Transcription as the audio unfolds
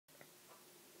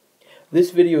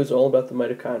This video is all about the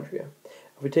mitochondria.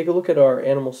 If we take a look at our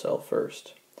animal cell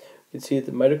first, you can see that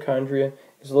the mitochondria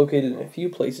is located in a few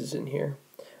places in here.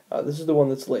 This is the one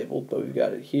that's labeled, but we've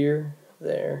got it here,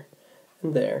 there,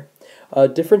 and there.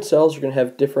 Different cells are going to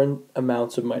have different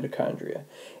amounts of mitochondria.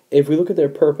 If we look at their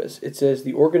purpose, it says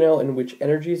the organelle in which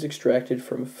energy is extracted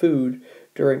from food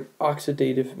during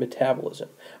oxidative metabolism.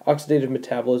 Oxidative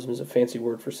metabolism is a fancy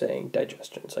word for saying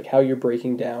digestion. It's like how you're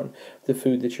breaking down the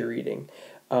food that you're eating.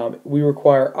 We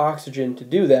require oxygen to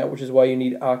do that, which is why you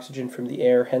need oxygen from the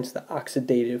air, hence the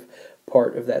oxidative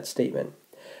part of that statement.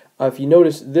 If you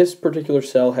notice, this particular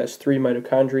cell has 3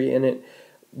 mitochondria in it.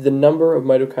 The number of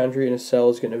mitochondria in a cell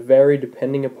is going to vary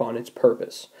depending upon its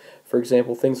purpose. For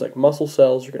example, things like muscle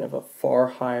cells are going to have a far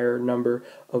higher number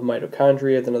of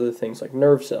mitochondria than other things like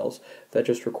nerve cells that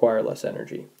just require less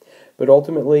energy. But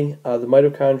ultimately, the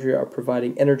mitochondria are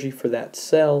providing energy for that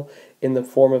cell in the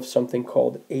form of something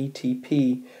called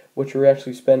ATP, which we'll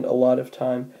actually spend a lot of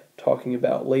time talking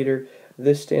about later.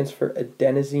 This stands for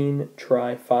adenosine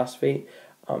triphosphate.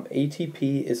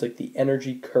 ATP is like the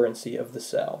energy currency of the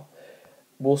cell.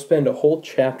 We'll spend a whole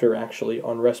chapter actually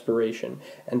on respiration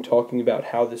and talking about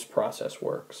how this process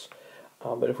works.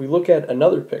 But if we look at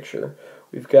another picture,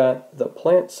 we've got the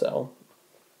plant cell.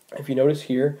 If you notice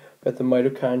here, we've got the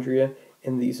mitochondria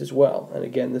in these as well. And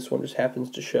again, this one just happens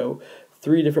to show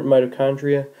 3 different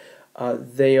mitochondria.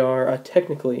 They are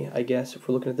technically, I guess, if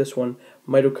we're looking at this one,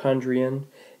 mitochondrion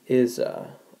is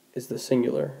the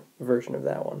singular version of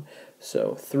that one.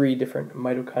 So 3 different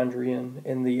mitochondrion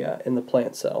in the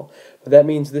plant cell. But that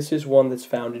means this is one that's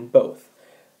found in both.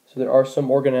 So there are some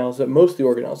organelles, most of the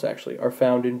organelles actually, are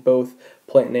found in both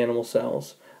plant and animal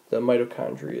cells. The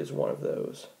mitochondria is one of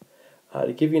those.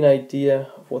 To give you an idea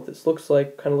of what this looks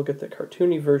like, kind of look at the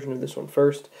cartoony version of this one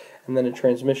first, and then a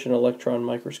transmission electron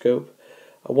microscope.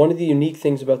 One of the unique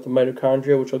things about the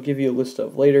mitochondria, which I'll give you a list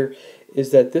of later,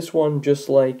 is that this one, just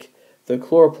like the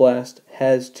chloroplast,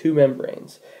 has 2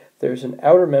 membranes. There's an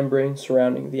outer membrane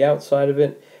surrounding the outside of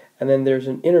it, and then there's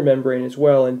an inner membrane as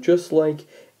well, and just like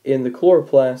in the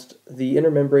chloroplast, the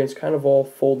inner membrane is kind of all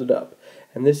folded up,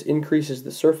 and this increases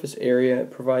the surface area.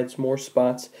 It provides more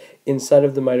spots inside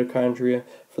of the mitochondria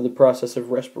for the process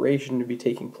of respiration to be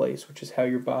taking place, which is how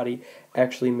your body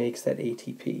actually makes that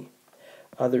ATP.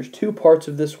 There's 2 parts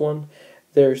of this one.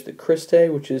 There's the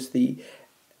cristae, which is the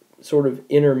sort of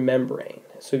inner membrane.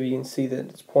 So you can see that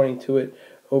it's pointing to it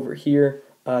over here.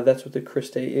 That's what the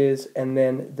cristae is. And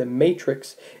then the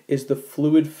matrix is the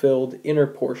fluid-filled inner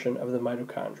portion of the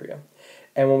mitochondria.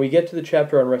 And when we get to the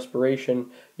chapter on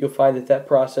respiration, you'll find that that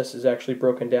process is actually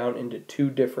broken down into 2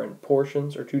 different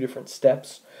portions, or 2 different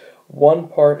steps. One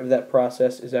part of that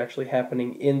process is actually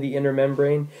happening in the inner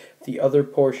membrane. The other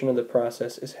portion of the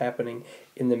process is happening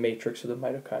in the matrix of the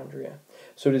mitochondria.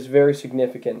 So it is very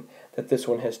significant that this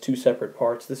one has 2 separate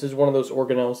parts. This is one of those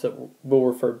organelles that we'll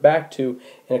refer back to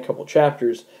in a couple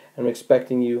chapters, and I'm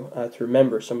expecting you to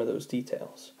remember some of those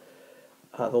details.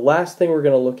 The last thing we're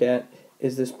going to look at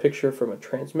is this picture from a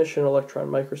transmission electron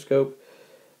microscope.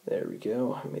 There we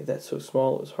go. I made that so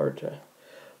small it was hard to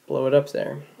blow it up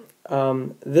there.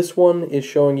 This one is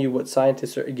showing you what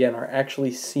scientists are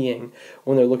actually seeing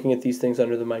when they're looking at these things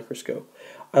under the microscope.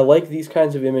 I like these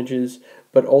kinds of images,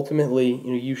 but ultimately,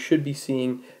 you should be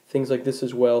seeing things like this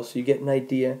as well, so you get an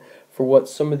idea for what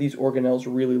some of these organelles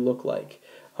really look like.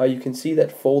 You can see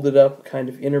that folded up kind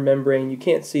of inner membrane. You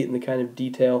can't see it in the kind of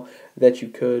detail that you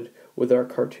could with our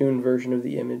cartoon version of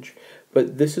the image,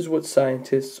 but this is what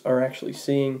scientists are actually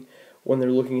seeing when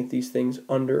they're looking at these things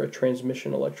under a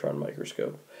transmission electron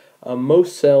microscope.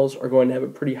 Most cells are going to have a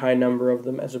pretty high number of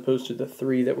them, as opposed to the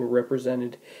 3 that were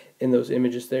represented in those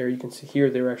images there. You can see here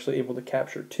they were actually able to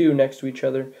capture 2 next to each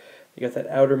other. You got that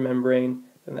outer membrane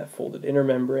and that folded inner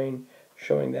membrane,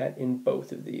 showing that in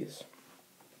both of these.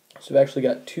 So we've actually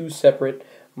got 2 separate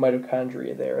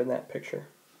mitochondria there in that picture.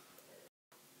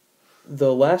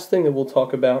 The last thing that we'll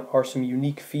talk about are some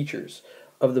unique features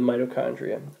of the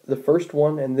mitochondria. The first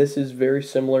one, and this is very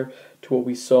similar to what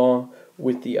we saw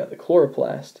with the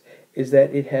chloroplast, is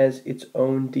that it has its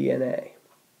own DNA.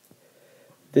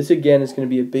 This again is going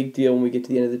to be a big deal when we get to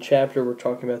the end of the chapter. We're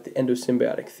talking about the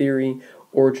endosymbiotic theory,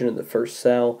 origin of the first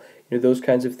cell, those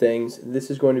kinds of things. This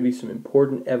is going to be some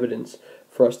important evidence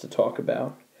for us to talk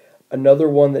about. Another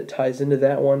one that ties into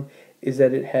that one is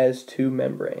that it has 2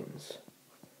 membranes.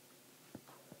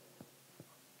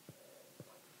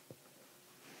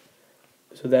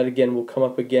 So that again will come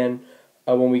up again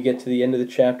when we get to the end of the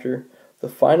chapter. The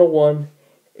final one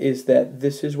is that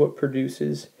this is what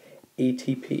produces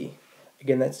ATP.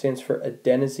 Again, that stands for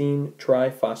adenosine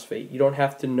triphosphate. You don't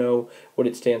have to know what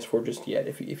it stands for just yet.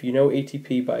 If you know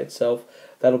ATP by itself,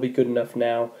 That'll be good enough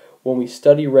now. When we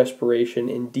study respiration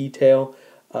in detail,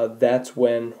 that's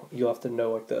when you'll have to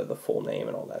know like the full name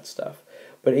and all that stuff.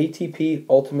 But ATP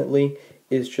ultimately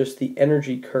is just the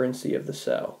energy currency of the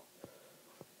cell.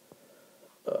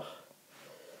 Ugh.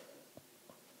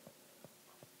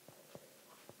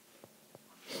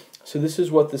 So this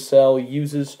is what the cell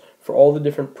uses for all the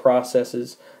different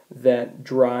processes that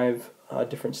drive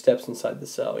different steps inside the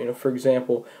cell. For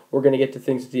example, we're going to get to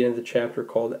things at the end of the chapter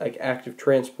called like active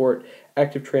transport.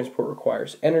 Active transport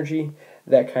requires energy.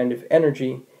 That kind of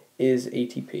energy is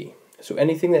ATP. So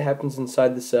anything that happens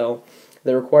inside the cell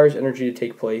that requires energy to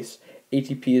take place,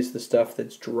 ATP is the stuff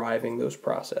that's driving those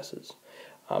processes.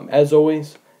 As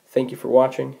always, thank you for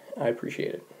watching. I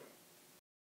appreciate it.